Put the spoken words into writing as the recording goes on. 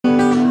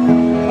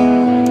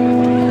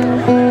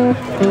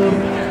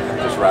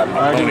riding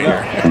my pony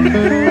here.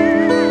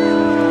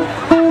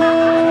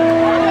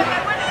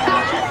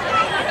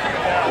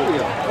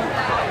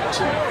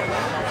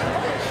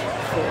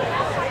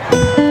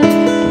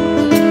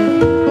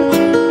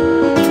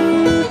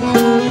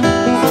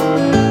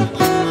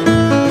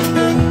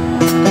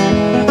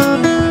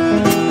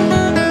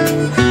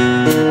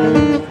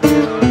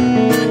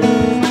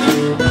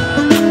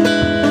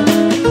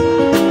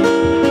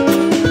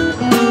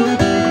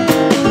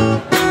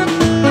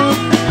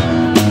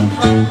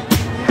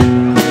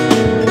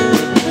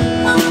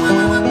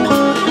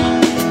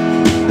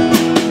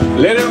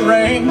 Let it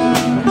rain,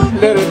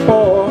 let it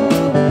pour,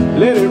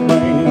 let it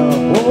rain a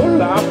whole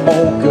lot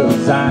more,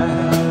 'cause I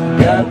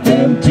got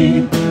them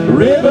deep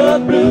river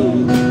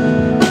blues.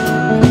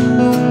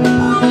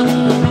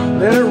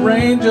 Let it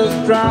rain,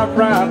 just drive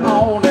right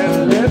on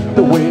and let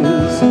the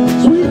winds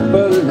sweep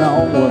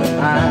along. When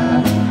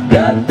I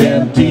got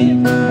them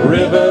deep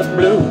river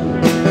blues.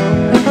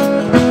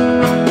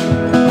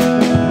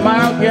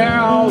 My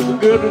gal's a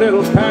good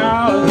little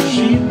pal, and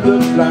she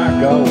looks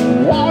like a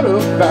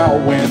waterfowl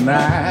when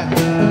I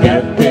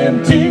got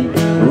them deep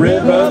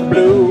river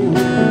blues.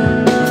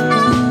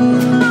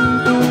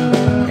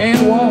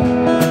 Ain't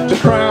one to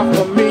cry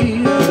for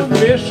me, the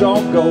fish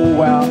all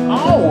go out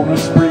on a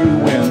spree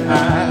when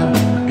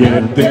I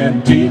get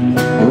them deep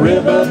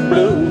river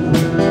blues.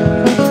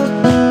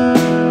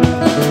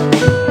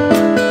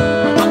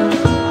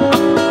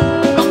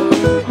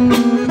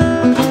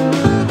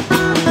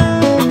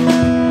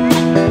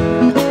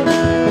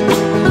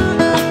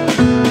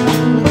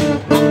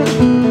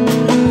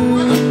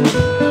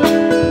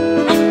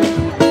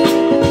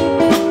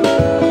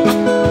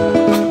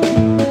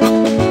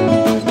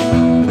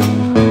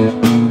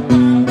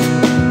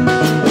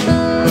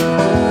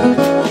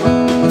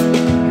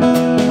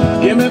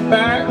 Give me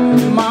back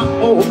my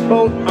old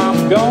boat,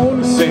 I'm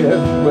gonna sail.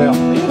 Well,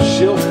 if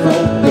she'll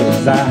float,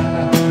 'cause I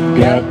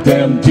got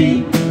them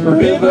deep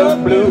river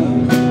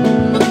blues.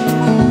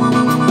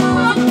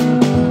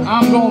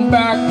 I'm going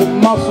back to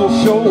Muscle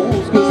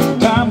Shoals, 'cause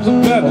times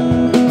are better,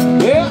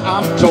 yeah,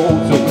 I'm told.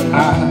 So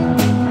I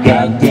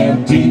got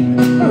them deep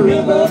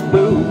river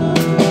blues.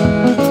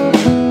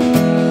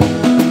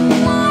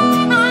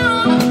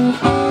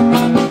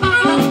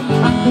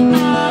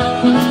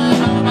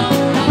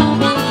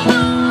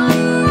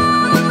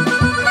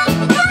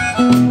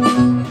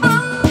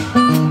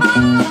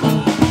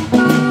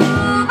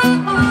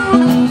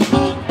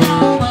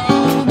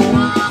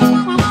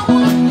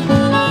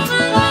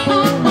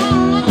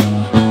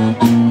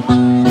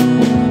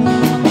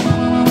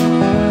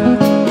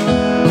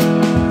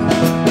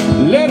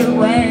 Let it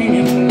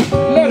rain,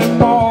 let it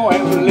pour,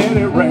 and let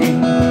it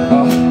rain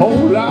a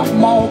whole lot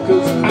more,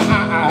 'cause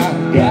I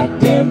got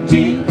them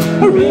deep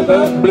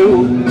river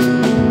blues.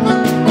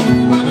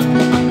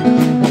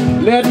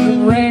 Let it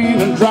rain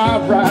and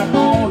drive right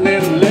on,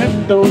 and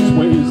let those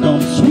waves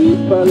come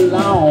sweep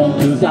along,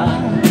 'cause I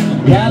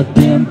got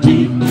them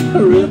deep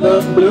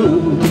river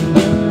blues.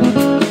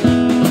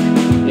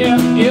 Yeah,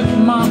 if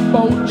my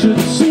boat should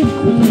sink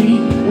with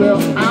me,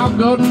 well, I'll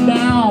go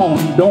down,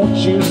 don't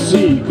you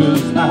see,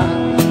 'cause I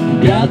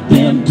got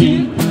them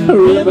deep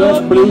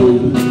river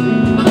blues.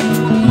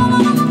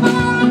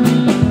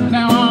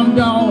 Now I'm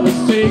gonna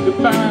say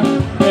goodbye,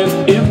 and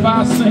if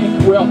I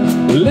sink, well,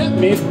 let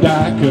me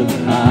die, 'cause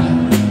I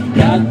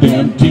got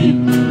them deep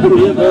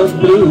river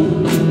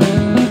blues.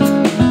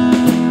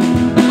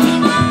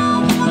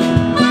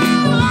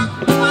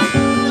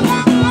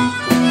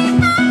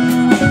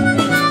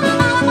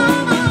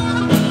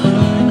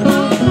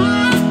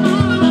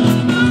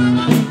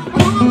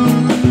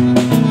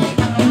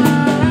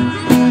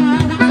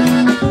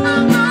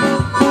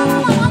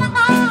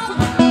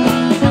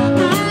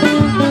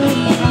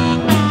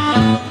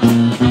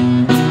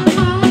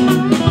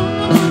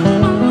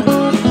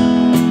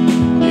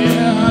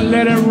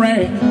 Let it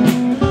rain,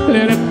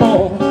 let it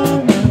pour,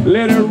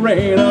 let it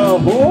rain a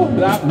whole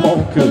lot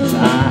more, 'cause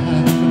I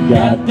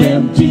got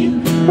them deep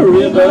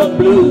river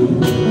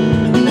blues.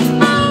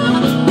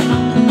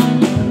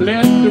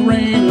 Let the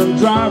rain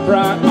drive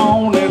right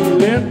on, and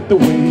let the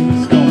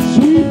waves come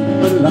sweep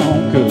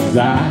along, 'cause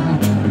I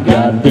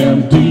got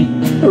them deep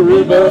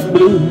river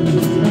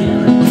blues.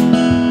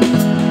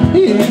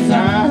 Yes,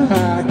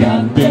 I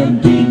got them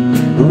deep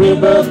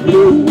river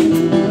blues.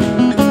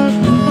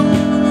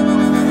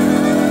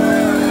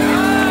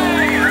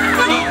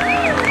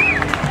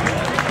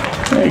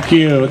 Thank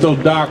you. It's a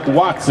little Doc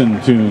Watson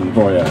tune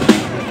for you.